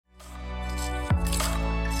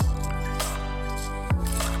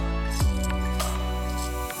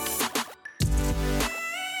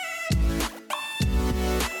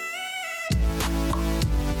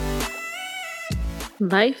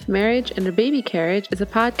Life, Marriage, and a Baby Carriage is a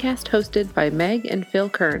podcast hosted by Meg and Phil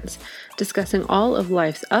Kearns, discussing all of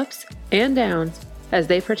life's ups and downs as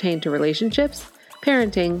they pertain to relationships,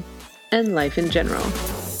 parenting, and life in general.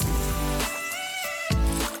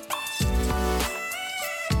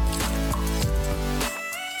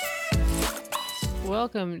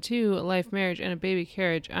 Welcome to Life, Marriage, and a Baby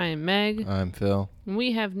Carriage. I am Meg. I'm Phil. And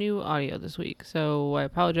we have new audio this week, so I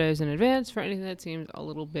apologize in advance for anything that seems a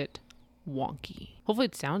little bit wonky. Hopefully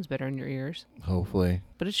it sounds better in your ears. Hopefully.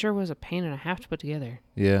 But it sure was a pain and a half to put together.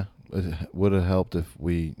 Yeah. It would have helped if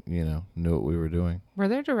we, knew what we were doing. Were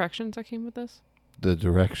there directions that came with this? The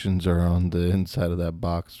directions are on the inside of that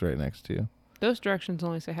box right next to you. Those directions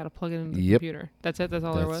only say how to plug it into the Yep. computer. That's it? That's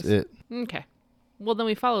all there was? That's it. Okay. Well, then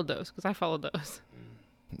we followed those, because I followed those.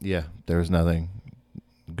 Yeah. There was nothing.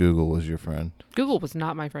 Google was your friend. Google was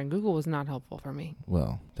not my friend. Google was not helpful for me.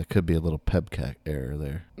 Well, there could be a little PEBCAT error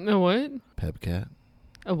there. A what? PEBCAT?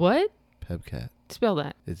 A what? PEBCAT. Spell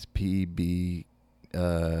that. It's PBCAT,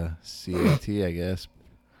 I guess.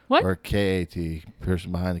 What? Or KAT,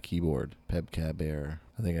 person behind the keyboard. PEBCAB error.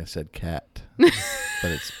 I think I said cat, but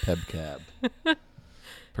it's PEBCAB.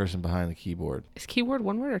 Person behind the keyboard. Is keyword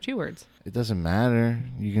one word or two words? It doesn't matter.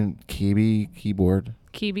 You can keyboard.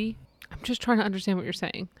 Kiwi? I'm just trying to understand what you're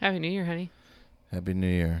saying. Happy New Year, honey. Happy New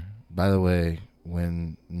Year. By the way,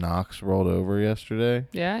 when Knox rolled over yesterday,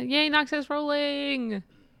 Yeah? Yay, Knox is rolling!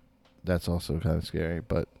 that's also kind of scary.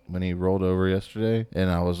 But when he rolled over yesterday and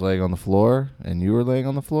I was laying on the floor and you were laying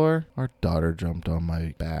on the floor, our daughter jumped on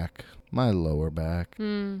my back, my lower back.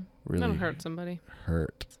 Really That'll hurt somebody.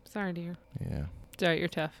 hurt. Sorry, dear. Yeah. It's all right, you're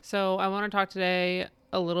tough. So I want to talk today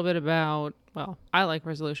a little bit about, well, I like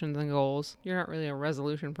resolutions and goals. You're not really a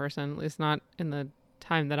resolution person, at least not in the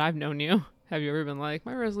time that I've known you. Have you ever been like,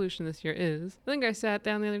 my resolution this year is? I think I sat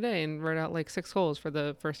down the other day and wrote out like 6 goals for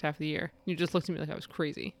the first half of the year. You just looked at me like I was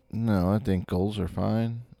crazy. No, I think goals are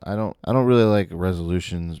fine. I don't really like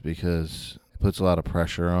resolutions because it puts a lot of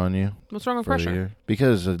pressure on you. What's wrong with for the pressure? year.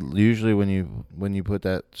 Because usually when you put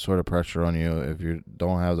that sort of pressure on you, if you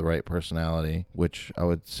don't have the right personality, which I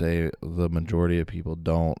would say the majority of people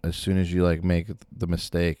don't, as soon as you like make the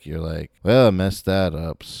mistake, you're like, well, I messed that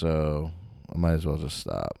up, so I might as well just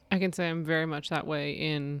stop. I can say I'm very much that way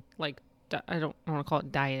in like, I don't want to call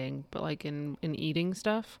it dieting, but like in eating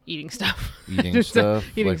stuff. Eating stuff. Eating stuff?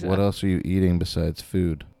 Eating like stuff. What else are you eating besides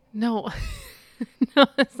food? No. No,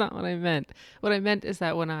 that's not what I meant. What I meant is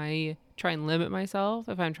that when I try and limit myself,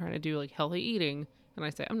 if I'm trying to do like healthy eating, and I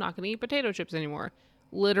say, I'm not going to eat potato chips anymore,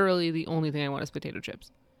 literally the only thing I want is potato chips.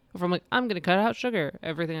 If I'm like, I'm going to cut out sugar,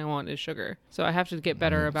 everything I want is sugar. So I have to get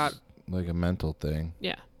better about... Like a mental thing.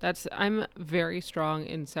 Yeah, I'm very strong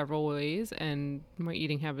in several ways, and my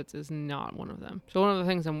eating habits is not one of them. So one of the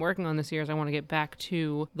things I'm working on this year is I want to get back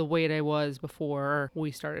to the weight I was before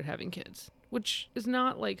we started having kids, which is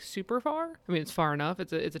not like super far. I mean, it's far enough.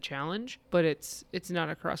 It's a challenge, but it's not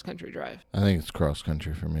a cross country drive. I think it's cross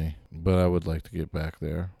country for me, but I would like to get back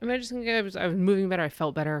there. I mean, I just think I was moving better. I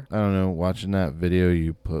felt better. I don't know. Watching that video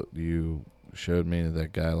you showed me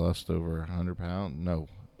that guy lost over 100 pounds. No,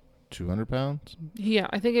 200 pounds? Yeah,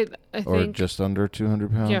 I think just under 200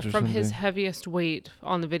 pounds. Yeah, or from something? his heaviest weight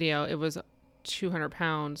on the video, it was 200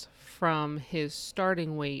 pounds. From his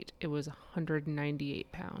starting weight, it was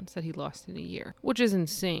 198 pounds that he lost in a year, which is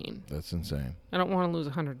insane. That's insane. I don't want to lose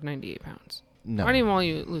 198 pounds. No. I don't even want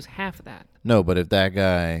you to lose half of that. No, but if that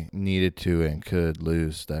guy needed to and could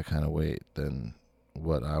lose that kind of weight, then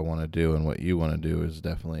what I want to do and what you want to do is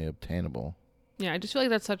definitely obtainable. Yeah, I just feel like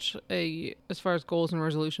that's such as far as goals and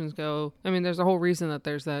resolutions go, I mean, there's a whole reason that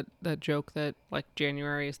there's that joke that, like,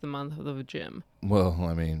 January is the month of the gym. Well,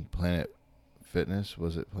 I mean, Planet Fitness,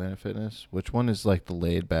 was it Planet Fitness? Which one is like the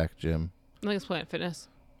laid back gym? I think it's Planet Fitness.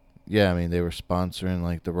 Yeah, I mean, they were sponsoring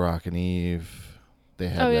like the Rock and Eve. They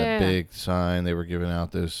had big sign. They were giving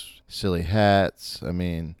out those silly hats. I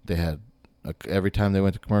mean, they had every time they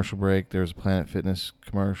went to commercial break, there was a Planet Fitness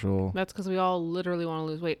commercial. That's because we all literally want to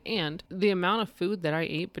lose weight. And the amount of food that I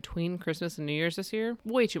ate between Christmas and New Year's this year,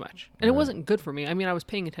 way too much. And it wasn't good for me. I mean, I was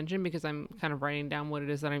paying attention because I'm kind of writing down what it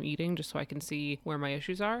is that I'm eating just so I can see where my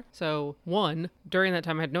issues are. So, one, during that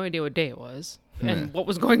time, I had no idea what day it was and what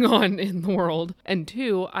was going on in the world. And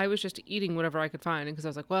two, I was just eating whatever I could find. And because I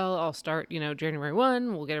was like, well, I'll start, January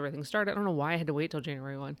 1. We'll get everything started. I don't know why I had to wait till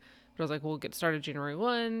January 1. But I was like, we'll get started January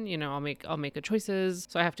 1, I'll make good choices.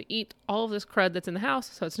 So I have to eat all of this crud that's in the house,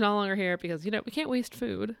 so it's no longer here because, we can't waste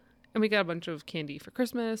food. And we got a bunch of candy for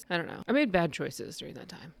Christmas. I don't know. I made bad choices during that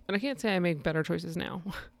time. And I can't say I make better choices now.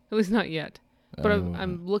 At least not yet. But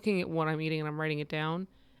I'm looking at what I'm eating and I'm writing it down.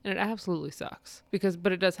 And it absolutely sucks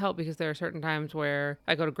but it does help because there are certain times where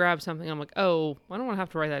I go to grab something. I'm like, oh, I don't want to have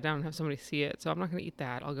to write that down and have somebody see it. So I'm not going to eat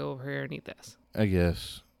that. I'll go over here and eat this. I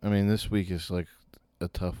guess. I mean, this week is like a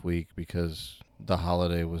tough week because the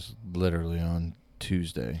holiday was literally on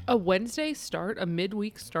Tuesday. A Wednesday start, a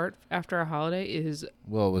midweek start after a holiday is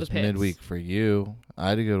Well, it was midweek for you. I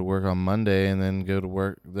had to go to work on Monday and then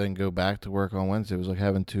go back to work on Wednesday. It was like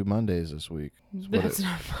having 2 Mondays this week. That's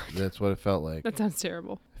not fun. That's what it felt like. That sounds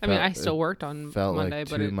terrible. I mean, I still worked on felt Monday, like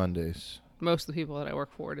but 2 Mondays. Most of the people that I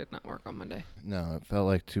work for did not work on Monday. No, it felt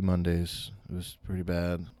like 2 Mondays. It was pretty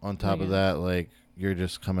bad. On top of that, like, you're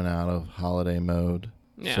just coming out of holiday mode.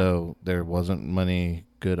 Yeah. So there wasn't many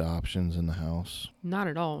good options in the house. Not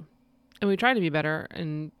at all. And we try to be better,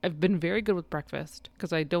 and I've been very good with breakfast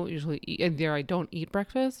because I don't usually eat, either I don't eat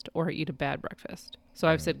breakfast or I eat a bad breakfast. So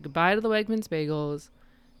I've said goodbye to the Wegmans bagels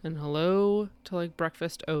and hello to like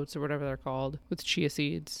breakfast oats or whatever they're called with chia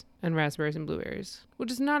seeds and raspberries and blueberries,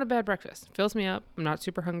 which is not a bad breakfast. It fills me up. I'm not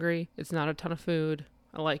super hungry. It's not a ton of food.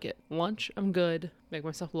 I like it. Lunch, I'm good. Make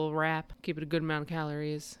myself a little wrap. Keep it a good amount of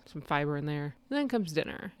calories. Some fiber in there. And then comes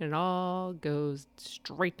dinner. And it all goes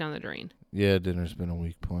straight down the drain. Yeah, dinner's been a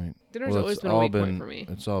weak point. Dinner's always been a weak point for me.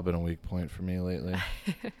 It's all been a weak point for me lately.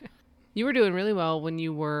 You were doing really well when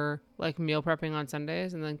you were like meal prepping on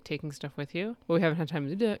Sundays and then taking stuff with you. But we haven't had time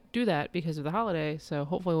to do that because of the holiday. So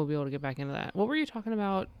hopefully we'll be able to get back into that. What were you talking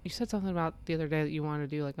about? You said something about the other day that you wanted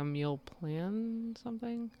to do like a meal plan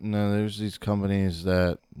something. No, there's these companies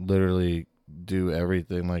that literally do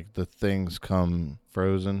everything. Like the things come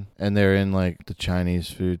frozen and they're in like the Chinese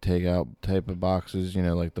food takeout type of boxes, you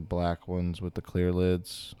know, like the black ones with the clear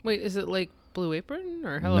lids. Wait, is it like Blue Apron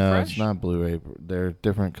or HelloFresh? No, it's not Blue Apron. They're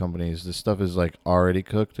different companies. This stuff is like already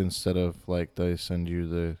cooked instead of like they send you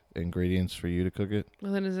the ingredients for you to cook it.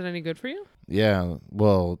 Well, then is it any good for you? Yeah,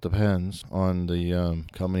 well, it depends on the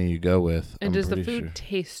company you go with. And does the food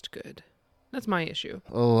taste good? That's my issue.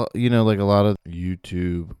 Well, you know, like a lot of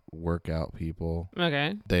YouTube workout people.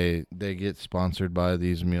 Okay. They get sponsored by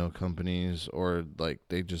these meal companies or like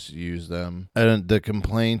they just use them. And the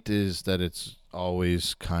complaint is that it's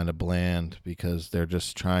always kind of bland because they're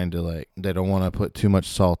just trying to like, they don't want to put too much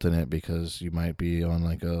salt in it because you might be on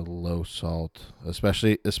like a low salt,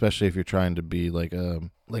 especially if you're trying to be like a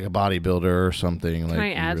bodybuilder or something. Can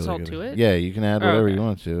I add salt to it? Yeah, you can add whatever you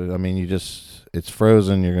want to. I mean, it's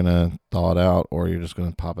frozen. You're going to thaw it out or you're just going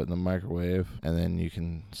to pop it in the microwave and then you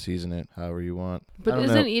can season it however you want. But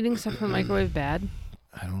isn't eating stuff in the microwave bad?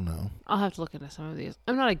 I don't know. I'll have to look into some of these.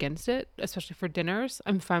 I'm not against it, especially for dinners.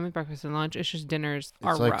 I'm fine with breakfast and lunch. It's just dinners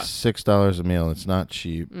are rough. It's like $6 a meal. It's not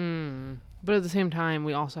cheap. But at the same time,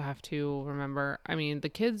 we also have to remember, I mean, the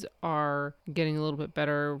kids are getting a little bit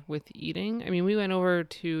better with eating. I mean, we went over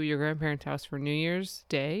to your grandparents' house for New Year's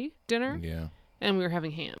Day dinner. Yeah. And we were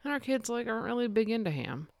having ham. And our kids like aren't really big into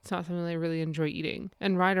ham. It's not something they really enjoy eating.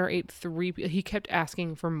 And Ryder ate he kept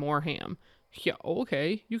asking for more ham. Yeah,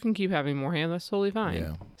 okay. You can keep having more ham. That's totally fine.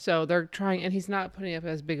 Yeah. So they're trying, and he's not putting up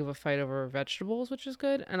as big of a fight over vegetables, which is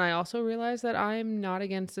good. And I also realized that I'm not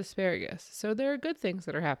against asparagus. So there are good things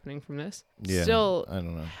that are happening from this. Yeah. Still, I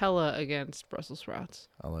don't know. Hella against Brussels sprouts.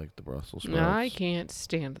 I like the Brussels sprouts. I can't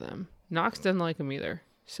stand them. Knox doesn't like them either.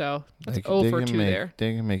 So that's 0 for 2 there.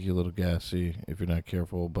 They can make you a little gassy if you're not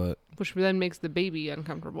careful, but... Which then makes the baby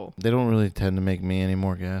uncomfortable. They don't really tend to make me any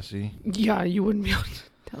more gassy. Yeah, you wouldn't be able to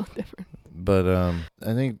tell the difference. But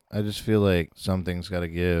I just feel like something's got to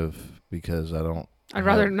give because I'd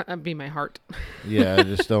rather not be my heart. Yeah, I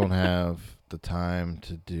just don't have the time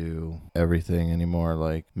to do everything anymore.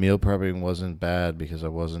 Like meal prepping wasn't bad because I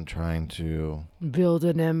wasn't trying to build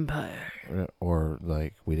an empire. Or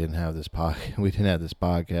like we didn't have this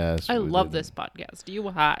podcast. I love this podcast. You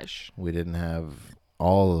hush. We didn't have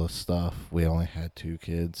all the stuff. We only had 2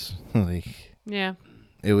 kids. Yeah.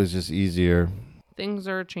 It was just easier. Things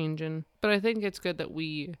are changing, but I think it's good that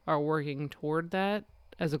we are working toward that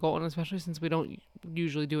as a goal, and especially since we don't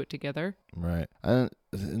usually do it together. Right.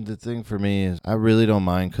 The thing for me is I really don't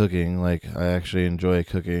mind cooking. Like I actually enjoy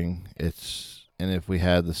cooking. And if we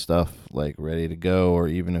had the stuff like ready to go, or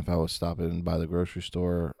even if I was stopping by the grocery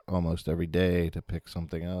store almost every day to pick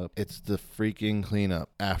something up, it's the freaking cleanup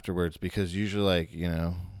afterwards. Because usually, like, you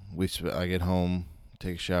know, I get home,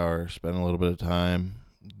 take a shower, spend a little bit of time,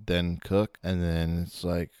 then cook, and then it's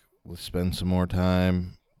like we'll spend some more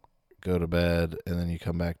time, go to bed, and then you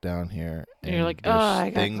come back down here and you're like,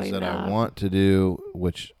 I got things that up. I want to do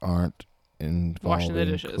which aren't washing the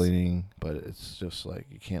involving dishes, cleaning, but it's just like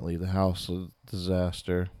you can't leave the house, a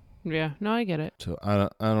disaster. Yeah, no, I get it. So I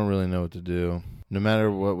don't really know what to do. No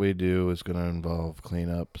matter what we do, it's going to involve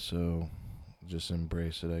cleanup, so just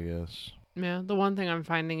embrace it, I guess. Yeah, the one thing I'm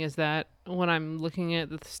finding is that when I'm looking at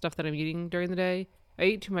the stuff that I'm eating during the day, I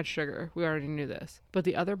eat too much sugar. We already knew this. But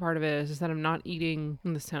the other part of it is that I'm not eating,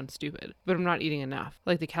 and this sounds stupid, but I'm not eating enough.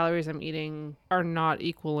 Like the calories I'm eating are not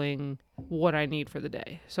equaling what I need for the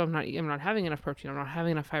day. So I'm not having enough protein, I'm not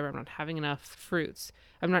having enough fiber, I'm not having enough fruits.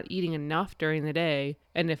 I'm not eating enough during the day.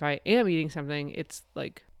 And if I am eating something, it's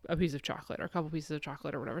like a piece of chocolate or a couple pieces of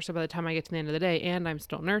chocolate or whatever. So by the time I get to the end of the day and I'm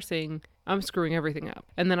still nursing, I'm screwing everything up.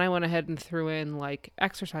 And then I went ahead and threw in like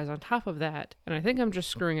exercise on top of that. And I think I'm just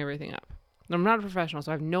screwing everything up. And I'm not a professional,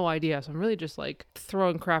 so I have no idea. So I'm really just like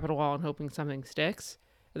throwing crap at a wall and hoping something sticks.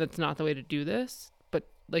 And that's not the way to do this. But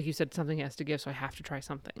like you said, something has to give, so I have to try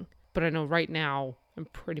something. But I know right now I'm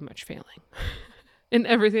pretty much failing in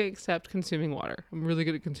everything except consuming water. I'm really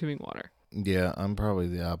good at consuming water. Yeah, I'm probably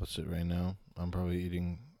the opposite right now. I'm probably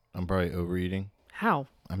overeating. How?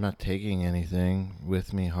 I'm not taking anything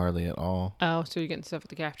with me hardly at all. Oh, so you're getting stuff at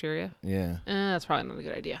the cafeteria? Yeah. That's probably not a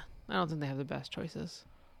good idea. I don't think they have the best choices.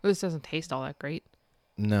 This doesn't taste all that great.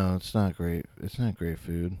 No, it's not great. It's not great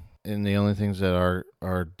food. And the only things that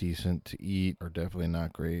are decent to eat are definitely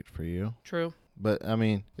not great for you. True. But I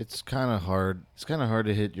mean, it's kind of hard. It's kind of hard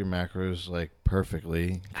to hit your macros like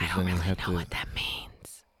perfectly. I don't really know what that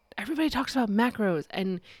means. Everybody talks about macros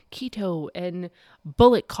and keto and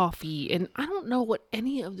bullet coffee, and I don't know what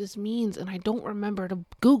any of this means, and I don't remember to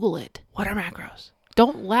Google it. What are macros?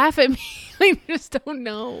 Don't laugh at me. I just don't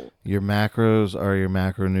know. Your macros are your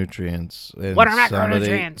macronutrients. And what are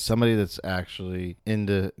macronutrients? Somebody that's actually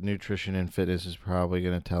into nutrition and fitness is probably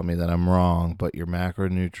going to tell me that I'm wrong, but your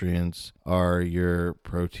macronutrients are your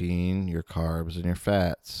protein, your carbs, and your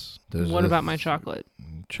fats. What about my chocolate?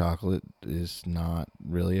 Chocolate is not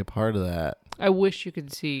really a part of that. I wish you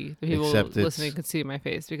could see, the people listening could see my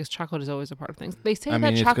face, because chocolate is always a part of things. They say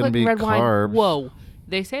that chocolate and red wine... Whoa.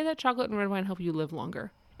 They say that chocolate and red wine help you live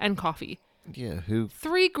longer. And coffee. Yeah,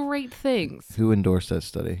 3 great things. Who endorsed that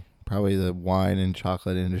study? Probably the wine and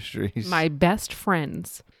chocolate industries. My best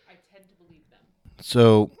friends. I tend to believe them.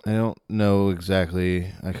 So, I don't know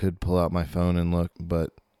exactly. I could pull out my phone and look, but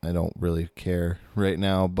I don't really care right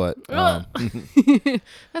now. But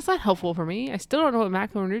that's not helpful for me. I still don't know what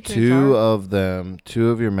macronutrients are. Two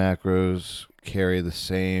of your macros carry the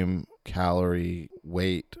same calorie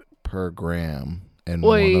weight per gram. And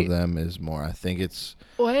one of them is more. I think it's...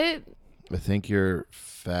 What? I think your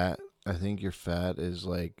fat is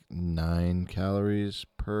like 9 calories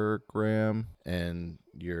per gram. And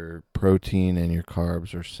your protein and your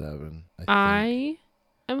carbs are 7. I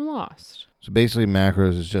am lost. So basically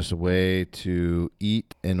macros is just a way to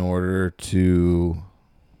eat in order to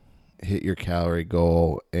hit your calorie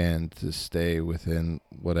goal and to stay within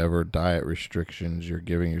whatever diet restrictions you're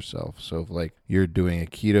giving yourself. So if like you're doing a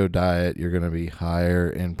keto diet, you're going to be higher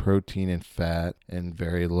in protein and fat and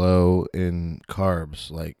very low in carbs.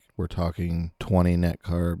 Like we're talking 20 net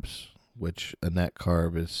carbs, which a net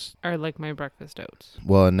carb is... Are like my breakfast oats.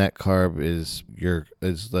 Well, a net carb is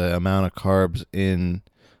the amount of carbs in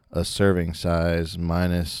a serving size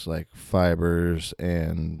minus like fibers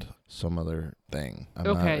and some other thing. I'm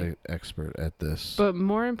not an expert at this. But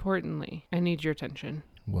more importantly, I need your attention.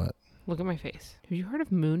 What? Look at my face. Have you heard of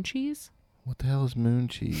moon cheese? What the hell is moon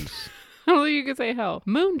cheese? I don't think you can say hell.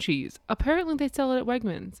 Moon cheese. Apparently they sell it at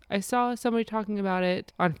Wegmans. I saw somebody talking about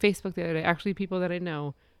it on Facebook the other day. Actually, people that I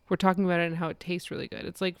know were talking about it and how it tastes really good.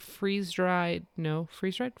 It's like freeze-dried. No,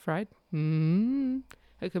 freeze-dried? Fried?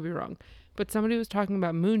 I could be wrong. But somebody was talking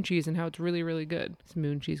about moon cheese and how it's really, really good. Is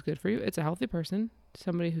moon cheese good for you? It's a healthy person.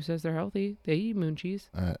 Somebody who says they're healthy, they eat moon cheese.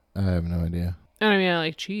 I have no idea. And I mean, I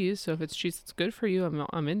like cheese, so if it's cheese that's good for you,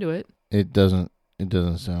 I'm into it. It doesn't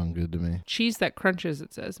sound good to me. Cheese that crunches,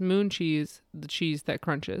 it says. Moon cheese, the cheese that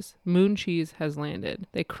crunches. Moon cheese has landed.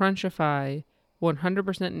 They crunchify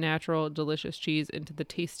 100% natural, delicious cheese into the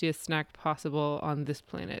tastiest snack possible on this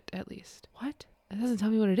planet, at least. What? That doesn't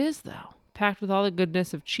tell me what it is, though. Packed with all the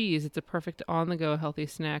goodness of cheese, it's a perfect on-the-go healthy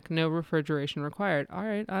snack. No refrigeration required. All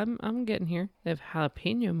right, I'm getting here. They have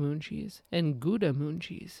jalapeno moon cheese and Gouda moon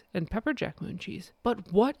cheese and pepper jack moon cheese.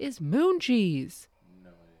 But what is moon cheese? No.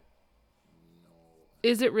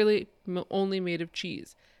 Is it really only made of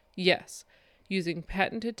cheese? Yes. Using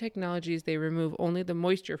patented technologies, they remove only the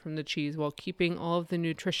moisture from the cheese while keeping all of the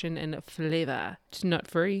nutrition and flavor. It's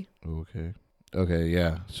nut-free. Okay,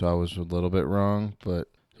 yeah. So I was a little bit wrong, but...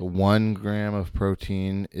 1 gram of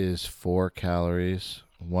protein is 4 calories.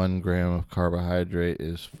 1 gram of carbohydrate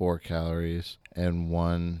is 4 calories. And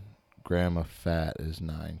 1 gram of fat is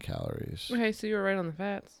 9 calories. Okay, so you were right on the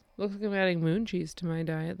fats. Looks like I'm adding moon cheese to my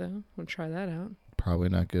diet, though. I'll try that out. Probably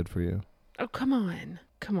not good for you. Oh, come on.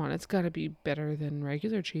 Come on, it's got to be better than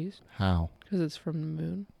regular cheese How? because it's from the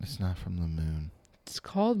moon. It's not from the moon. It's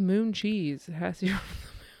called moon cheese. It has to be.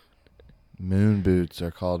 Moon boots are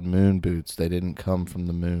called moon boots. They didn't come from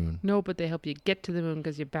the moon. No, but they help you get to the moon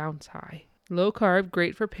because you bounce high. Low carb,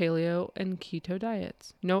 great for paleo and keto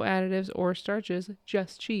diets. No additives or starches,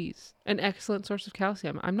 just cheese. An excellent source of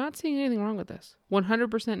calcium. I'm not seeing anything wrong with this.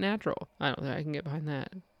 100% natural. I don't think I can get behind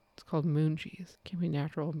that. It's called moon cheese. Can't be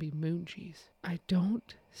natural and be moon cheese. I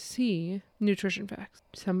don't see nutrition facts.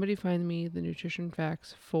 Somebody find me the nutrition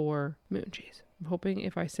facts for moon cheese. I'm hoping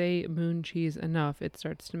if I say moon cheese enough, it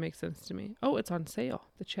starts to make sense to me. Oh, it's on sale.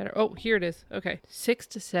 The cheddar. Oh, here it is. Okay. 6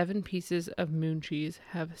 to 7 pieces of moon cheese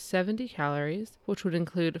have 70 calories, which would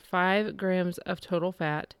include 5 grams of total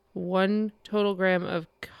fat, 1 total gram of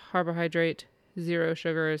carbohydrate, 0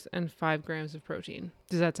 sugars, and 5 grams of protein.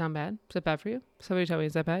 Does that sound bad? Is that bad for you? Somebody tell me,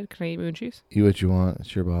 is that bad? Can I eat moon cheese? Eat what you want.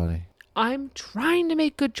 It's your body. I'm trying to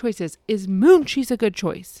make good choices. Is moon cheese a good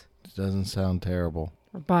choice? It doesn't sound terrible.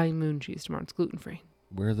 We're buying moon cheese tomorrow. It's gluten-free.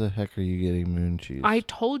 Where the heck are you getting moon cheese? I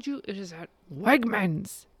told you it is at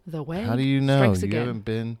Wegmans. The Weg How do you know? strikes You again. haven't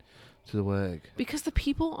been to the Weg. Because the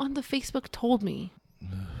people on the Facebook told me.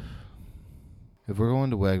 If we're going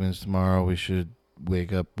to Wegmans tomorrow, we should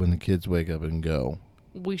wake up when the kids wake up and go.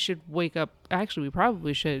 We should wake up. Actually, we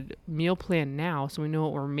probably should meal plan now so we know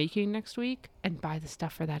what we're making next week and buy the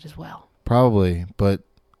stuff for that as well. Probably, but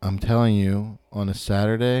I'm telling you, on a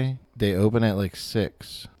Saturday, they open at like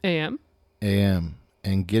 6 a.m.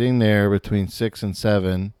 And getting there between 6 and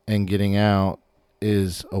 7 and getting out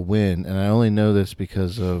is a win. And I only know this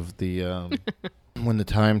because of the when the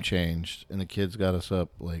time changed and the kids got us up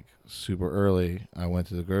like super early. I went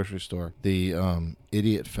to the grocery store. The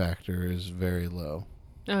idiot factor is very low.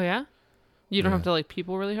 Oh, yeah? You don't Yeah. have to like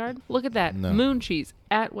people really hard? Look at that. No. Moon cheese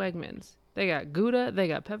at Wegmans. They got Gouda. They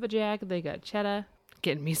got Peppa Jack. They got cheddar.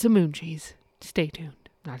 Getting me some moon cheese. Stay tuned.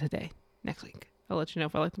 Not today. Next week. I'll let you know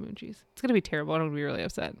if I like the moon cheese. It's going to be terrible. I'm going to be really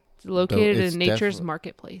upset. It's located it's in Nature's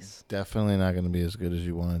Marketplace. Definitely not going to be as good as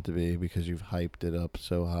you want it to be because you've hyped it up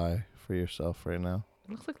so high for yourself right now.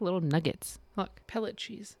 It looks like little nuggets. Look, pellet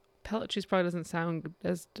cheese. Pellet cheese probably doesn't sound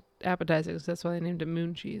as appetizing, so that's why they named it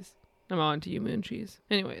moon cheese. I'm on to you, moon cheese.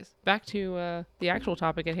 Anyways, back to the actual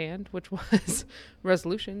topic at hand, which was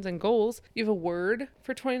resolutions and goals. You have a word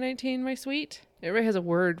for 2019, my sweet? Everybody has a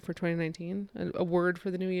word for 2019. A word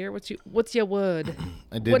for the new year. What's your word?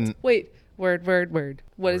 I didn't. Wait. Word.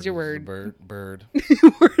 What is your word? Bird. Word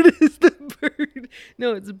is the bird.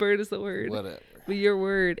 No, it's bird is the word. Whatever. But your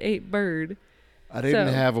word ain't bird. I didn't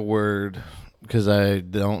So- have a word because I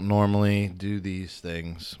don't normally do these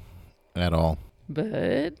things at all.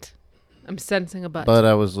 But I'm sensing a but. But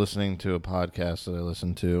I was listening to a podcast that I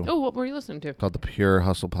listened to Oh, what were you listening to? called the Pure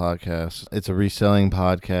Hustle Podcast. It's a reselling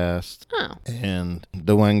podcast. Oh. And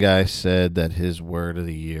the one guy said that his word of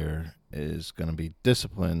the year is going to be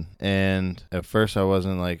discipline. And at first I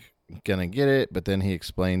wasn't like gonna get it, but then he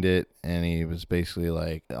explained it and he was basically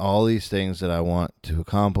like, all these things that I want to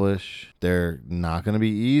accomplish, they're not going to be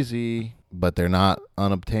easy, but they're not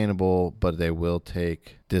unobtainable, but they will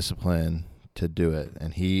take discipline to do it.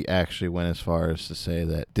 And he actually went as far as to say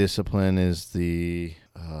that discipline is the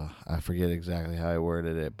I forget exactly how I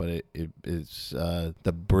worded it, but it's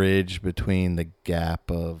the bridge between the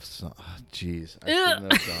gap of jeez, I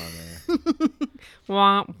shouldn't have gone there.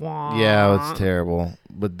 Wah, wah. Yeah, it's terrible.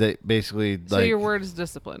 But they basically like. So your word is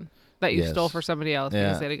discipline that you Yes. stole for somebody else Yeah.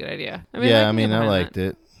 because they had a good idea. I can get I behind liked that.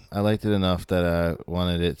 it. I liked it enough that I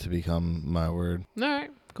wanted it to become my word. All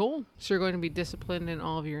right, cool. So you're going to be disciplined in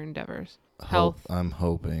all of your endeavors. Hope, Health. I'm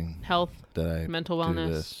hoping Health, that I mental do wellness,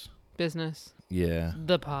 this. business, Yeah.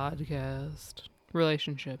 the podcast,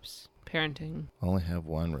 relationships, parenting. I only have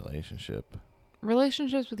one relationship.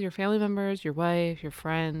 Relationships with your family members, your wife, your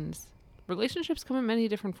friends. Relationships come in many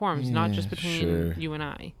different forms, not just Yeah, between sure. you and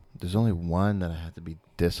I. There's only one that I have to be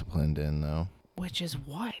disciplined in, though. Which is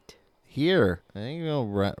what? Here. I ain't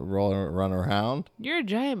gonna run around. You're a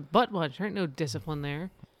giant butt munch. There ain't no discipline there.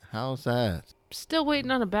 How's that? Still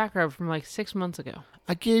waiting on a back rub from like 6 months ago.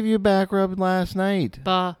 I gave you a back rub last night.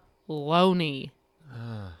 Baloney.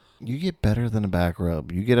 You get better than a back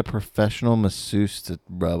rub. You get a professional masseuse to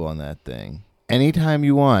rub on that thing. Anytime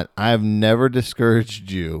you want. I've never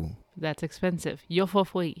discouraged you. That's expensive. You're for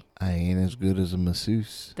free. I ain't as good as a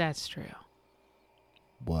masseuse. That's true.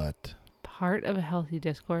 What? Part of a healthy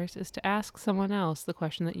discourse is to ask someone else the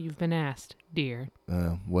question that you've been asked, dear.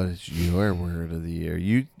 What is your word of the year?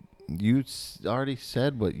 You already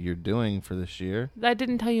said what you're doing for this year. I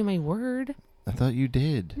didn't tell you my word. I thought you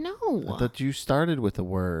did. No. I thought you started with a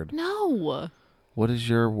word. No. What is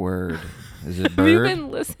your word? Is it Have you bird? been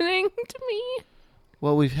listening to me?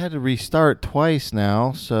 Well, we've had to restart twice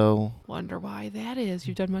now, so Wonder why that is.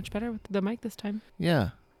 You've done much better with the mic this time. yeah.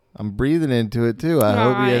 I'm breathing into it, too. I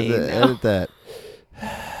hope he has to edit that.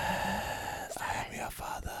 I am your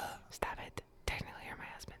father. Stop it. Technically, you're my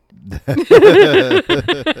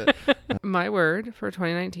husband. My word for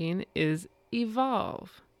 2019 is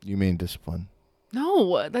evolve. You mean discipline.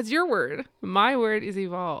 No, that's your word. My word is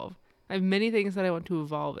evolve. I have many things that I want to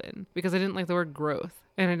evolve in because I didn't like the word growth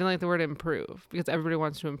and I didn't like the word improve because everybody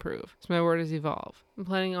wants to improve. So my word is evolve. I'm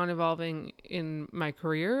planning on evolving in my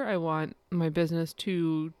career. I want my business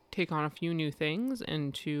to take on a few new things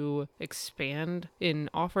and to expand in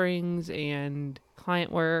offerings and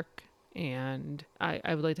client work. And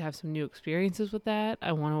I would like to have some new experiences with that.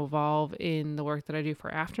 I want to evolve in the work that I do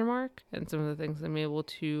for Aftermark and some of the things I'm able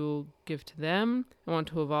to give to them. I want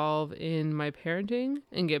to evolve in my parenting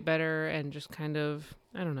and get better and just kind of,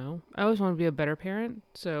 I don't know. I always want to be a better parent.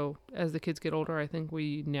 So as the kids get older, I think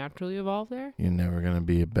we naturally evolve there. You're never going to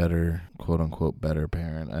be a better, quote unquote, better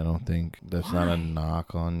parent. I don't think that's not a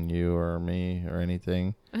knock on you or me or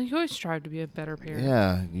anything. I think you always strive to be a better parent.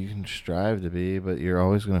 Yeah, you can strive to be, but you're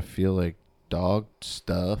always going to feel like dog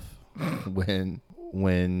stuff when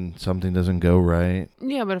something doesn't go right.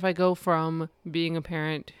 Yeah, but if I go from being a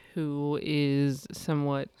parent who is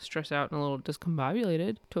somewhat stressed out and a little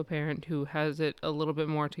discombobulated to a parent who has it a little bit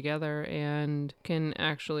more together and can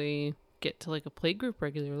actually get to like a play group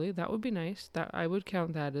regularly, that would be nice. That I would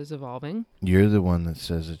count that as evolving. You're the one that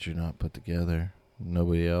says that you're not put together.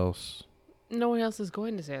 Nobody else. No one else is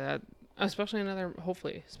going to say that, especially another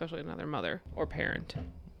mother or parent.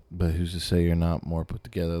 But who's to say you're not more put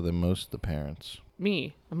together than most of the parents?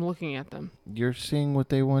 Me, I'm looking at them. You're seeing what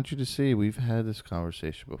they want you to see. We've had this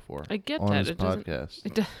conversation before. I get on that. this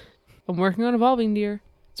podcast. I'm working on evolving, dear.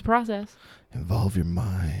 It's a process. Involve your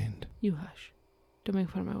mind. You hush. Don't make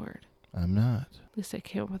fun of my word. I'm not. At least I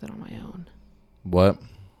came up with it on my own. What?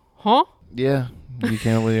 Huh? Yeah, you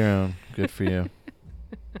came up with your own. Good for you.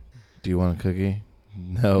 Do you want a cookie?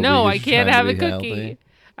 No, I can't have a cookie. Healthy.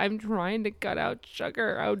 I'm trying to cut out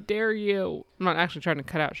sugar. How dare you? I'm not actually trying to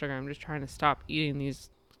cut out sugar. I'm just trying to stop eating these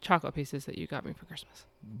chocolate pieces that you got me for Christmas.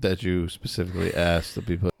 That you specifically asked to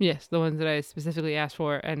be put. Yes, the ones that I specifically asked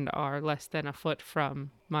for and are less than a foot from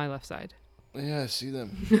my left side. Yeah, I see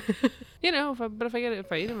them. You know, if I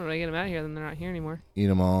eat them and I get them out of here, then they're not here anymore. Eat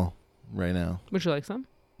them all right now. Would you like some?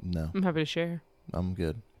 No, I'm happy to share. I'm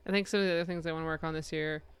good. I think some of the other things I want to work on this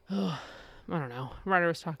year, I don't know. Ryder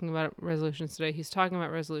was talking about resolutions today. He's talking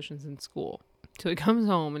about resolutions in school. So he comes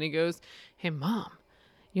home and he goes, "Hey, Mom,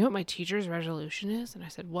 you know what my teacher's resolution is?" And I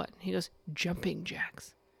said, "What?" And he goes, "Jumping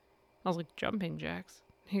jacks." I was like, "Jumping jacks?"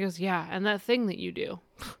 He goes, "Yeah, and that thing that you do."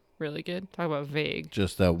 Really good. Talk about vague.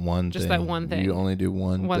 Just that one thing. Just that one thing. You only do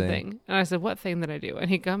one thing. And I said, "What thing did I do?" And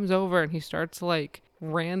he comes over and he starts like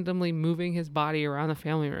randomly moving his body around the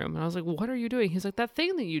family room. And I was like, "What are you doing?" He's like, "That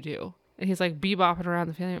thing that you do." And he's like bebopping around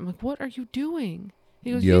the family room. I'm like, "What are you doing?"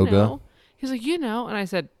 He goes, Yoga? "You know." He's like, "You know." And I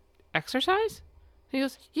said, "Exercise?" And he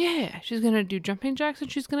goes, "Yeah, she's going to do jumping jacks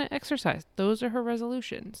and she's going to exercise. Those are her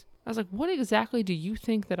resolutions." I was like, "What exactly do you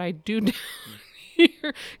think that I do down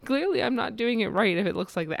here? Clearly, I'm not doing it right if it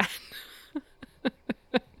looks like that."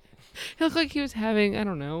 He looked like he was having, I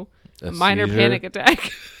don't know, a minor seizure? panic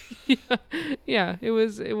attack. Yeah,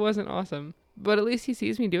 it wasn't awesome. But at least he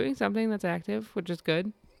sees me doing something that's active, which is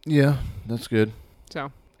good. Yeah, that's good.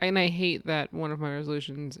 So, and I hate that one of my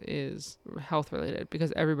resolutions is health related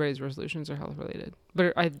because everybody's resolutions are health related.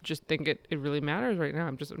 But I just think it really matters right now.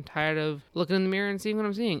 I'm tired of looking in the mirror and seeing what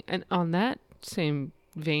I'm seeing. And on that same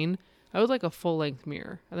vein, I would like a full length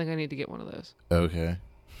mirror. I think I need to get one of those. Okay.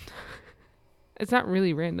 It's not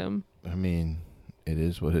really random. I mean, it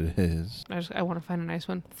is what it is. I want to find a nice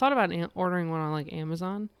one. Thought about ordering one on like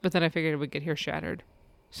Amazon, but then I figured it would get here shattered.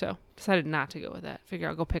 So decided not to go with that. Figure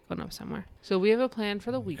I'll go pick one up somewhere. So we have a plan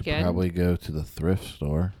for the weekend. Probably go to the thrift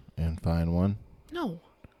store and find one. No.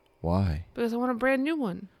 Why? Because I want a brand new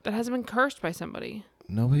one that hasn't been cursed by somebody.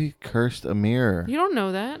 Nobody cursed a mirror. You don't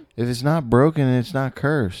know that. If it's not broken, it's not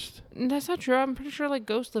cursed. That's not true. I'm pretty sure like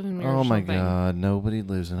ghosts live in mirrors. Oh or my something. God. Nobody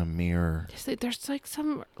lives in a mirror. Yes, there's like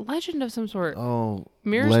some legend of some sort. Oh,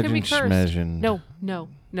 Mirrors can be cursed. Legend. No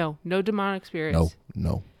demonic spirits.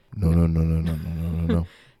 No. No demonic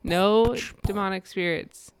spirits. No.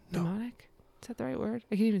 Demonic? Is that the right word?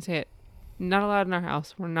 I can't even say it. Not allowed in our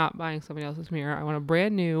house. We're not buying somebody else's mirror. I want a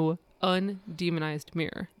brand new, undemonized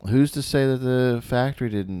mirror. Who's to say that the factory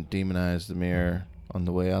didn't demonize the mirror on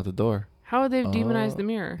the way out the door? How would they demonize the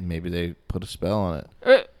mirror? Maybe they put a spell on it.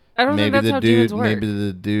 I don't think that's how demons work. Maybe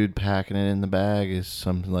the dude packing it in the bag is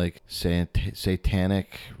some like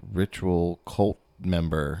satanic ritual cult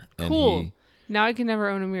member. Cool. And Now I can never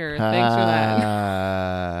own a mirror. Thanks for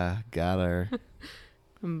that. Got her.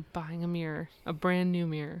 I'm buying a mirror. A brand new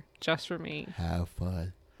mirror. Just for me. Have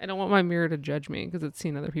fun. I don't want my mirror to judge me because it's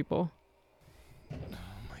seen other people. Oh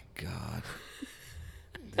my God.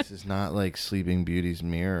 This is not like Sleeping Beauty's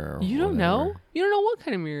mirror. Or You don't know? whatever. You don't know what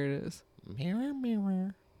kind of mirror it is. Mirror,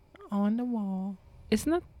 mirror on the wall. Isn't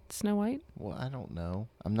that Snow White? Well, I don't know.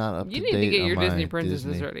 I'm not up You to need date to get on your my Disney princesses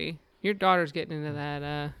Disney. ready. Your daughter's getting into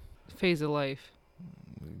that phase of life.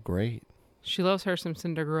 Great. She loves her some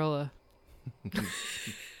Cinderella.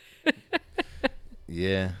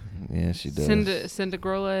 Yeah, she does.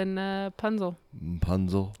 Cinderella and Punzel.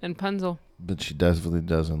 Punzel. And Punzel. But she definitely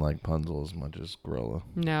doesn't like Punzel as much as Gorilla.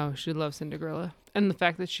 No, she loves Cinderella. And the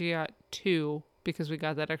fact that she got 2 because we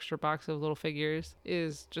got that extra box of little figures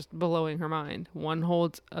is just blowing her mind. One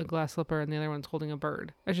holds a glass slipper and the other one's holding a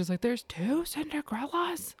bird. And she's like, there's 2 Cinderellas?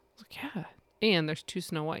 I was like, yeah. And there's 2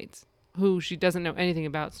 Snow Whites, who she doesn't know anything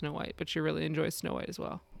about Snow White, but she really enjoys Snow White as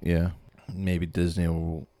well. Yeah. Maybe Disney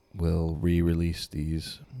will re-release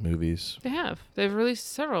these movies. They have. They've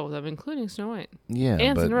released several of them, including Snow White. Yeah,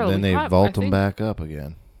 And but Cinderella. then We they have, vault I them think- back up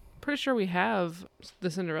again. Pretty sure we have the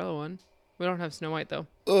Cinderella one. We don't have Snow White, though.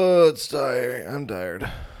 Oh, it's tiring. I'm tired.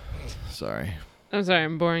 Sorry. I'm sorry,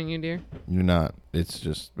 I'm boring you, dear. You're not. It's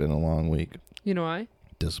just been a long week. You know why?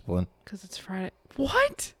 Discipline. Because it's Friday.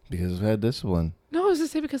 What? Because I've had discipline. No, I was going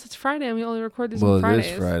to say because it's Friday and we only record these Well, on it Fridays.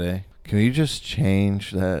 is Friday. Can you just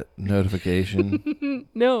change that notification?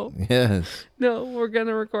 No, Yes. no, we're going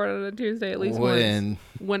to record on a Tuesday at least once. When?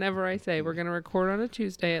 Whenever I say we're going to record on a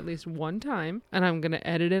Tuesday at least one time, and I'm going to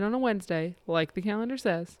edit it on a Wednesday, like the calendar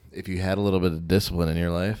says. If you had a little bit of discipline in your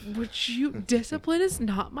life. Discipline is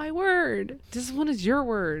not my word. Discipline is your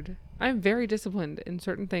word. I'm very disciplined in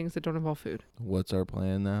certain things that don't involve food. What's our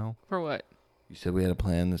plan now? For what? You said we had a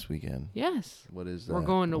plan this weekend. Yes. What is that? We're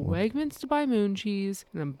going to Wegmans to buy moon cheese,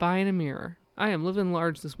 and I'm buying a mirror. I am living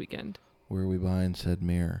large this weekend. Where are we buying said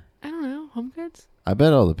mirror? I don't know. Home Goods? I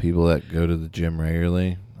bet all the people that go to the gym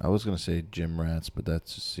regularly, I was going to say gym rats, but that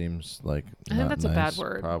just seems like I think not that's a nice, bad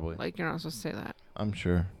word. Probably. Like, you're not supposed to say that. I'm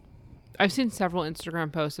sure. I've seen several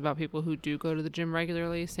Instagram posts about people who do go to the gym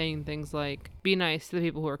regularly saying things like, be nice to the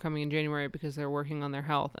people who are coming in January because they're working on their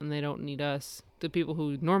health and they don't need us. The people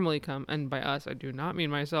who normally come, and by us, I do not mean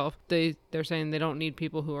myself, they're saying they don't need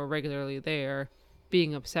people who are regularly there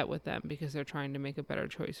being upset with them because they're trying to make a better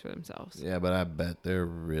choice for themselves. Yeah, but I bet they're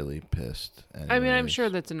really pissed. I mean, I'm anyways. sure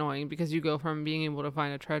that's annoying because you go from being able to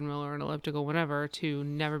find a treadmill or an elliptical whenever to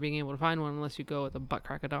never being able to find one unless you go at the butt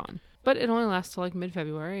crack of dawn. But it only lasts till like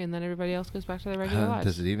mid-February, and then everybody else goes back to their regular lives.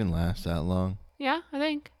 Does it even last that long? Yeah, I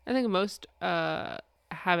think most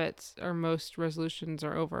habits or most resolutions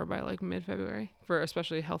are over by like mid-February for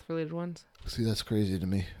especially health-related ones. See, that's crazy to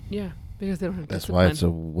me. Yeah, because they don't have That's discipline. why it's a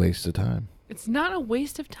waste of time. It's not a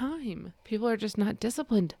waste of time. People are just not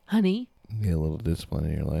disciplined, honey. Get a little discipline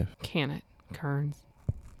in your life. Can it, Kearns?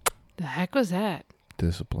 The heck was that?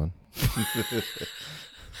 Discipline.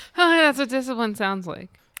 Oh, that's what discipline sounds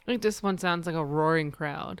like. I think discipline sounds like a roaring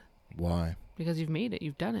crowd. Why? Because you've made it.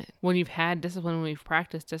 You've done it. When you've had discipline, when you've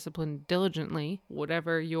practiced discipline diligently,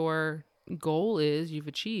 whatever your goal is, you've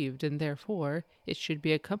achieved. And therefore, it should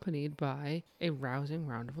be accompanied by a rousing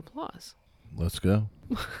round of applause. Let's go.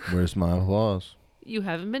 Where's my applause? You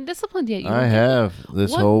haven't been disciplined yet. I have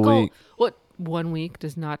this What whole goal- week. What 1 week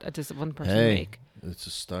does not a disciplined person Hey, make? it's a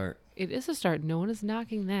start. It is a start. No one is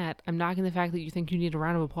knocking that. I'm knocking the fact that you think you need a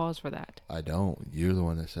round of applause for that. I don't. You're the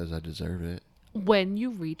one that says I deserve it. When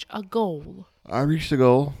you reach a goal. I reached the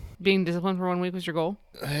goal. Being disciplined for 1 week was your goal?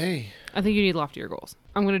 Hey, I think you need loftier goals.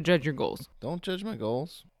 I'm going to judge your goals. don't judge my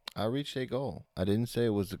goals. I reached a goal. I didn't say it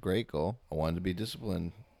was a great goal. I wanted to be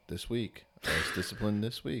disciplined this week. I was disciplined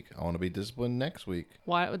this week. I want to be disciplined next week.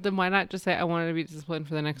 Why not just say I wanted to be disciplined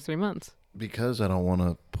for the next 3 months? Because I don't want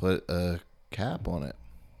to put a cap on it.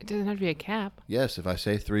 It doesn't have to be a cap. Yes, if I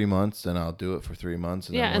say 3 months, then I'll do it for 3 months.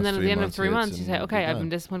 And then once at the end of 3 hits, months, you and say, we'll okay, be I've done. been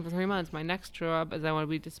disciplined for 3 months. My next job is I want to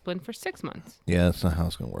be disciplined for 6 months. Yeah, that's not how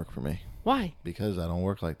it's going to work for me. Why? Because I don't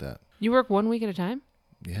work like that. You work 1 week at a time?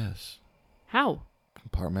 Yes. How?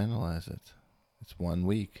 Compartmentalize it. It's 1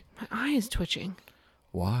 week. My eye is twitching.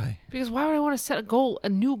 Why? Because why would I want to set a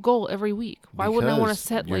new goal every week? Why wouldn't I want to Because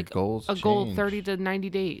set your like goals a goal change. 30 to 90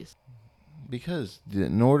 days? Because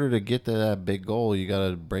in order to get to that big goal, you got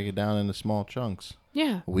to break it down into small chunks.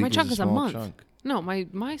 Yeah, A week my chunk is is a a small month. chunk. No,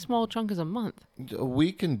 my small chunk is a month. A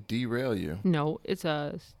week can derail you. No, it's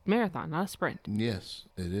a marathon, not a sprint. Yes,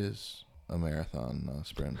 it is a marathon, not a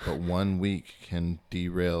sprint. But 1 week can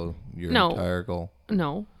derail your No. entire goal.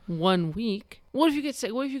 No, 1 week. What if you get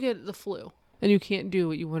sick? What if you get the flu and you can't do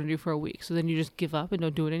what you want to do for a week? So then you just give up and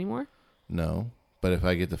don't do it anymore? No. But if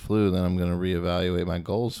I get the flu, then I'm going to reevaluate my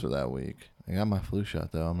goals for that week. I got my flu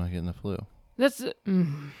shot, though. I'm not getting the flu. That's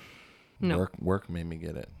no. Work made me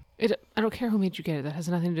get it. I don't care who made you get it. That has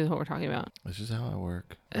nothing to do with what we're talking about. It's just how I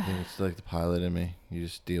work. I think it's like the pilot in me. You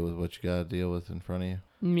just deal with what you got to deal with in front of you.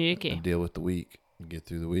 Mickey. And deal with the week. Get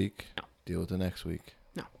through the week. No. Deal with the next week.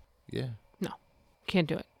 No. Yeah. No. Can't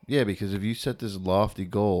do it. Yeah, because if you set this lofty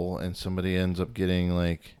goal and somebody ends up getting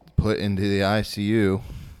like put into the ICU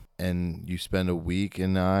and you spend a week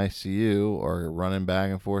in the ICU or running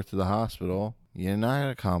back and forth to the hospital, you're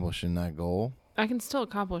not accomplishing that goal. I can still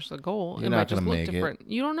accomplish the goal. You're it not might just gonna look make different.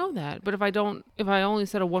 You don't know that. But if I only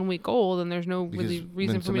set a 1 week goal, then there's no really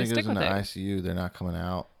reason for me to stick with it. When somebody goes in the ICU, they're not coming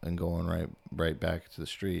out and going right back to the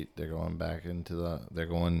street. They're going back they're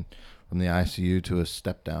going from the ICU to a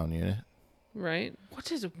step down unit. Right.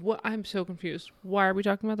 I'm so confused. Why are we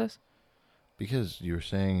talking about this? Because you were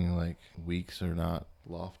saying like weeks are not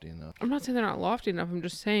lofty enough. I'm not saying they're not lofty enough. I'm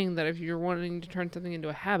just saying that if you're wanting to turn something into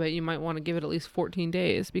a habit, you might want to give it at least 14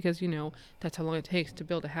 days because, that's how long it takes to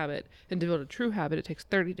build a habit. And to build a true habit, it takes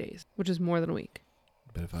 30 days, which is more than a week.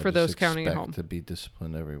 But if I for those counting at home, to be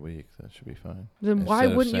disciplined every week, that should be fine. Then why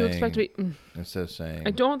wouldn't you expect to be? Instead of saying,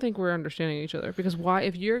 I don't think we're understanding each other because why?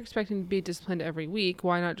 If you're expecting to be disciplined every week,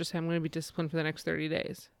 why not just say I'm going to be disciplined for the next 30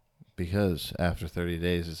 days? Because after 30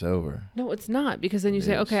 days, it's over. No, it's not. Because then you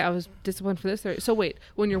say, okay, I was disciplined for this 30. So wait,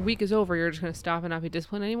 when your week is over, you're just going to stop and not be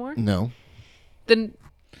disciplined anymore? No. Then,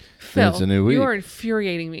 Phil, it's a new week. You are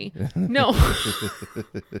infuriating me. No.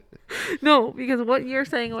 No, because what you're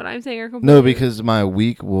saying and what I'm saying are completely... No, because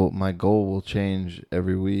my goal will change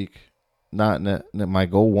every week. My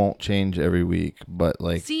goal won't change every week, but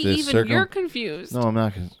like... See, even you're confused. No, I'm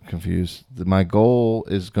not confused. My goal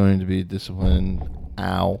is going to be disciplined.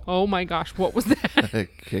 Ow. Oh my gosh, what was that?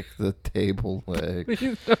 Kick the table leg.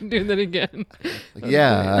 Please don't do that again.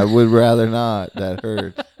 Yeah, I would rather not. That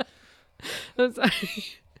hurts. I'm sorry.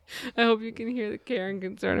 I hope you can hear the care and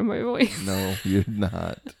concern in my voice. No, you're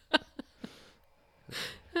not.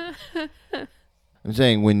 I'm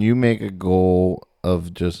saying when you make a goal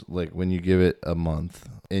of just like when you give it a month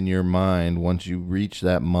in your mind, once you reach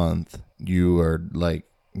that month, you are like,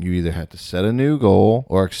 you either have to set a new goal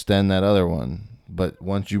or extend that other one. But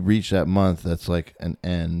once you reach that month, that's like an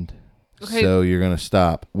end. Okay. So you're going to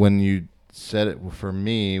stop. When you set it, for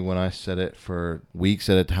me, when I set it for weeks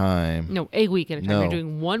at a time. No, a week at a time. No. You're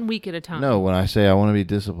doing 1 week at a time. No, when I say I want to be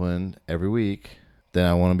disciplined every week, then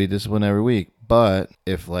I want to be disciplined every week. But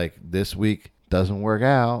if like this week doesn't work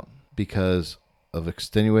out because of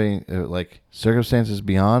extenuating like circumstances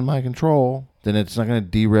beyond my control, then it's not going to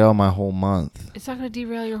derail my whole month. It's not going to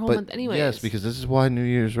derail your whole month anyways. Yes, because this is why New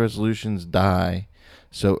Year's resolutions die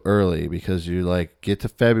so early, because you like get to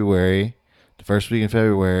February, the first week in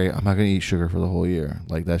February, I'm not going to eat sugar for the whole year.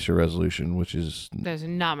 Like that's your resolution, which is... That's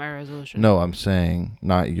not my resolution. No, I'm saying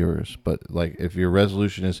not yours, but like if your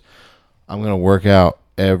resolution is I'm going to work out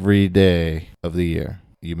every day of the year.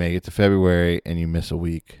 You make it to February and you miss a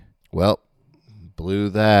week. Well, blew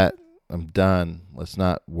that. I'm done. Let's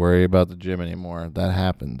not worry about the gym anymore. That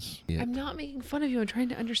happens. Yeah. I'm not making fun of you. I'm trying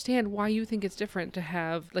to understand why you think it's different to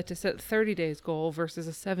have, like, to set 30 days goal versus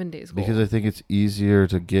a 7 days goal. Because I think it's easier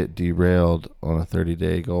to get derailed on a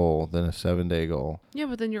 30-day goal than a 7-day goal. Yeah,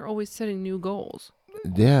 but then you're always setting new goals.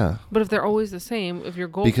 Yeah. But if they're always the same, if your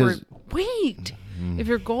goal if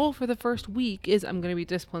your goal for the first week is I'm going to be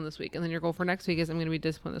disciplined this week, and then your goal for next week is I'm going to be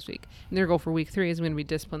disciplined this week, and your goal for week 3 is I'm going to be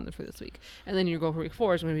disciplined for this week, and then your goal for week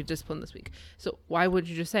 4 is I'm going to be disciplined this week. So why would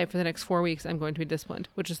you just say for the next 4 weeks I'm going to be disciplined,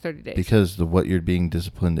 which is 30 days? Because what you're being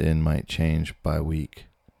disciplined in might change by week.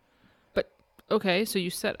 But okay, so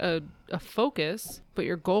you set a focus, but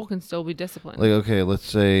your goal can still be disciplined. Like okay, let's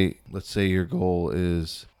say your goal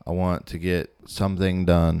is I want to get something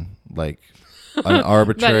done, like an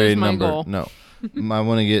arbitrary number. Goal. No. I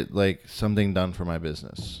want to get like something done for my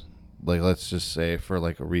business. Like let's just say for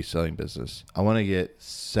like a reselling business. I want to get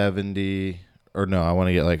I want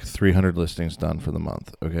to get like 300 listings done for the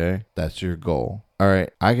month, okay? That's your goal. All right,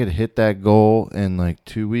 I could hit that goal in like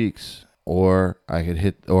 2 weeks, or I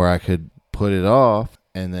could put it off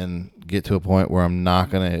and then get to a point where I'm not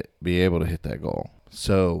going to be able to hit that goal.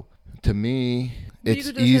 So, to me, it's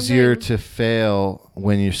easier to fail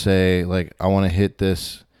when you say like I want to hit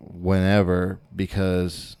this whenever,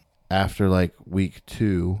 because after like week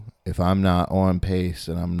 2, if I'm not on pace,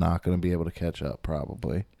 then I'm not going to be able to catch up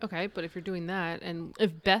probably. Okay, but if you're doing that, and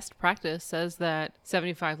if best practice says that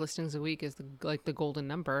 75 listings a week is the golden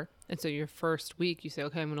number, and so your first week you say,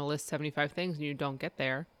 okay, I'm going to list 75 things, and you don't get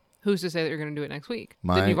there, who's to say that you're going to do it next week?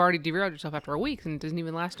 Then you've already derailed yourself after a week, and it doesn't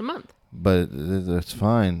even last a month. But that's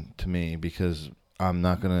fine to me, because I'm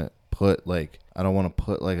not going to put like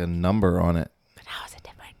a number on it. But how is it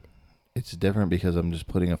different? It's different because I'm just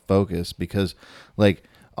putting a focus because like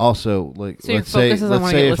also like So your let's say focus is on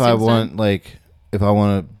wanting to get if I listings want done? like if I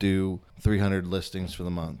want to do 300 listings for the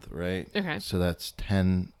month, right? Okay. So that's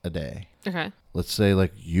 10 a day. Okay. Let's say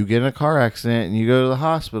like you get in a car accident and you go to the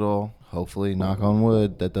hospital. Hopefully, knock on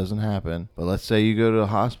wood, that doesn't happen. But let's say you go to the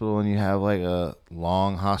hospital and you have like a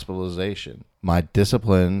long hospitalization. My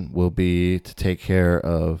discipline will be to take care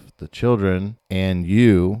of the children and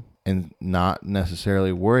you and not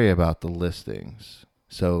necessarily worry about the listings.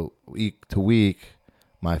 So week to week,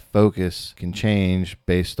 my focus can change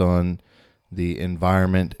based on the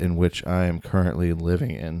environment in which I am currently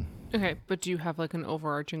living in. Okay, but do you have like an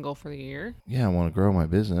overarching goal for the year? Yeah, I want to grow my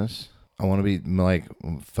business. I want to be like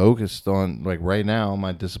focused on like right now.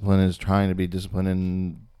 My discipline is trying to be disciplined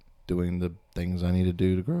in doing the things I need to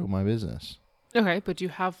do to grow my business. Okay, but do you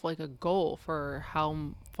have like a goal for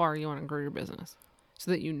how far you want to grow your business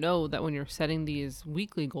so that you know that when you're setting these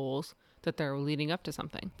weekly goals that they're leading up to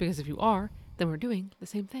something? Because if you are, then we're doing the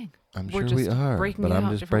same thing. I'm We're sure we just are, breaking but it I'm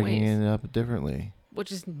out just different breaking ways. it up differently.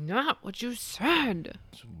 Which is not what you said.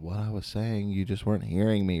 That's what I was saying. You just weren't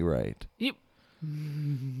hearing me right. You.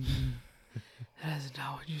 That is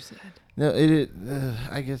not what you said. No,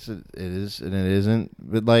 I guess it is and it isn't.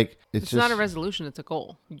 But like, It's just not a resolution, it's a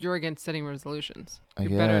goal. You're against setting resolutions. I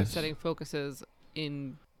You're better at guess. setting focuses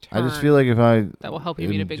in I turn. just feel like if I that will help you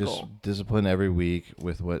meet a am big just goal. discipline every week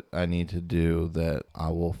with what I need to do, that I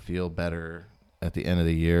will feel better at the end of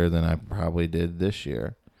the year than I probably did this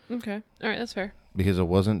year. Okay. All right, that's fair. Because I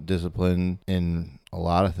wasn't disciplined in a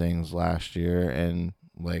lot of things last year, and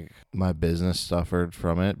like my business suffered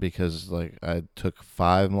from it because like I took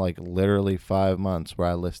literally 5 months where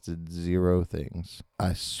I listed 0 things.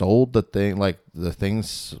 I sold the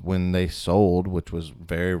things when they sold, which was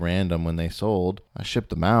very random when they sold. I shipped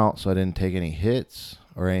them out, so I didn't take any hits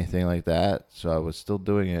or anything like that. So I was still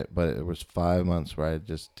doing it, but it was 5 months where I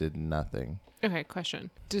just did nothing. Okay,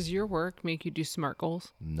 question. Does your work make you do SMART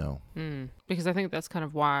goals? No. Because I think that's kind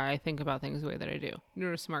of why I think about things the way that I do. You know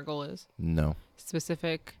what a SMART goal is? No.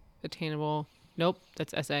 Specific, attainable. Nope,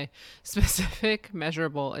 that's SA. Specific,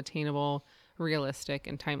 measurable, attainable, realistic,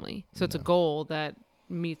 and timely. So it's a goal that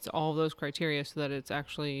meets all of those criteria so that it's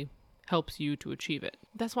actually helps you to achieve it.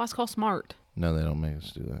 That's why it's called SMART. No, they don't make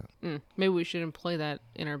us do that. Maybe we should employ that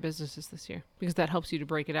in our businesses this year because that helps you to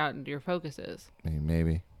break it out into your focuses.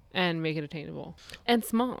 Maybe. And make it attainable and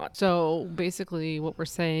smart. So basically what we're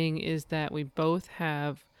saying is that we both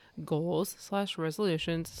have goals /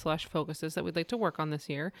 resolutions / focuses that we'd like to work on this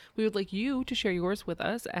year. We would like you to share yours with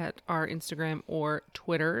us at our Instagram or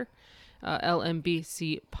Twitter,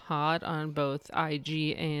 LMBC Pod on both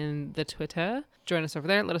IG and the Twitter. Join us over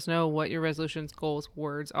there. Let us know what your resolutions, goals,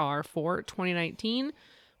 words are for 2019.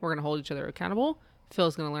 We're going to hold each other accountable.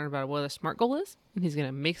 Phil's going to learn about what a SMART goal is, and he's going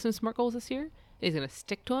to make some SMART goals this year. He's going to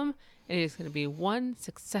stick to him, and he's going to be one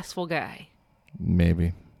successful guy.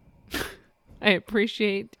 Maybe. I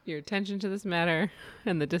appreciate your attention to this matter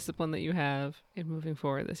and the discipline that you have in moving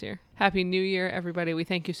forward this year. Happy New Year, everybody. We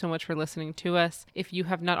thank you so much for listening to us. If you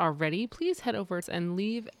have not already, please head over and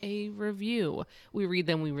leave a review. We read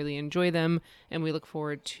them, we really enjoy them, and we look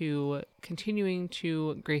forward to continuing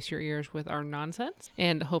to grace your ears with our nonsense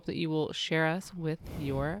and hope that you will share us with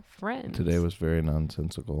your friends. Today was very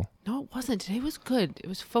nonsensical. No, it wasn't. Today was good. It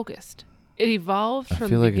was focused. It evolved I from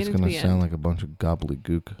feel the like it's beginning to going the to sound end. like a bunch of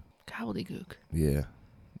gobbledygook. Gobbledygook. Yeah.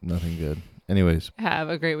 Nothing good. Anyways. Have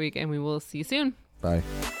a great week, and we will see you soon. Bye.